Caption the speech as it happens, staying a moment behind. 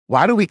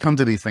Why do we come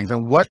to these things?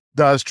 And what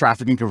does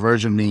traffic and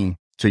conversion mean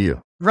to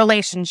you?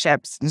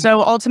 Relationships.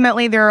 So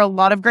ultimately, there are a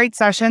lot of great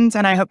sessions,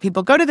 and I hope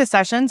people go to the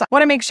sessions. I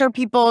want to make sure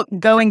people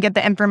go and get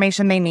the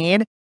information they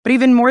need. But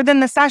even more than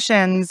the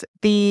sessions,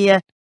 the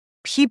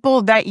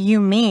people that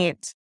you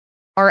meet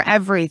are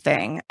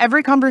everything.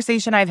 Every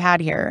conversation I've had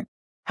here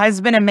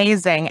has been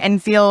amazing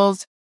and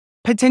feels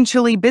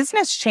potentially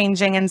business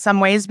changing in some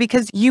ways,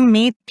 because you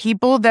meet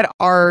people that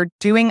are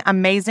doing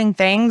amazing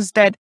things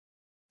that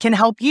can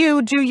help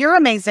you do your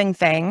amazing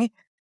thing.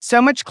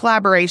 So much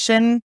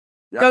collaboration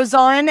goes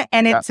on,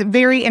 and it's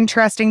very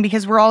interesting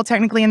because we're all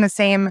technically in the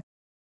same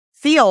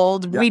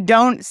field. We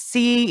don't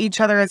see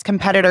each other as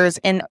competitors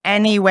in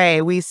any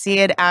way. We see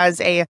it as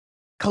a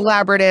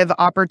collaborative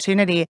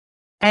opportunity,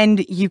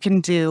 and you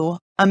can do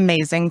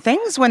amazing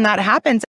things when that happens.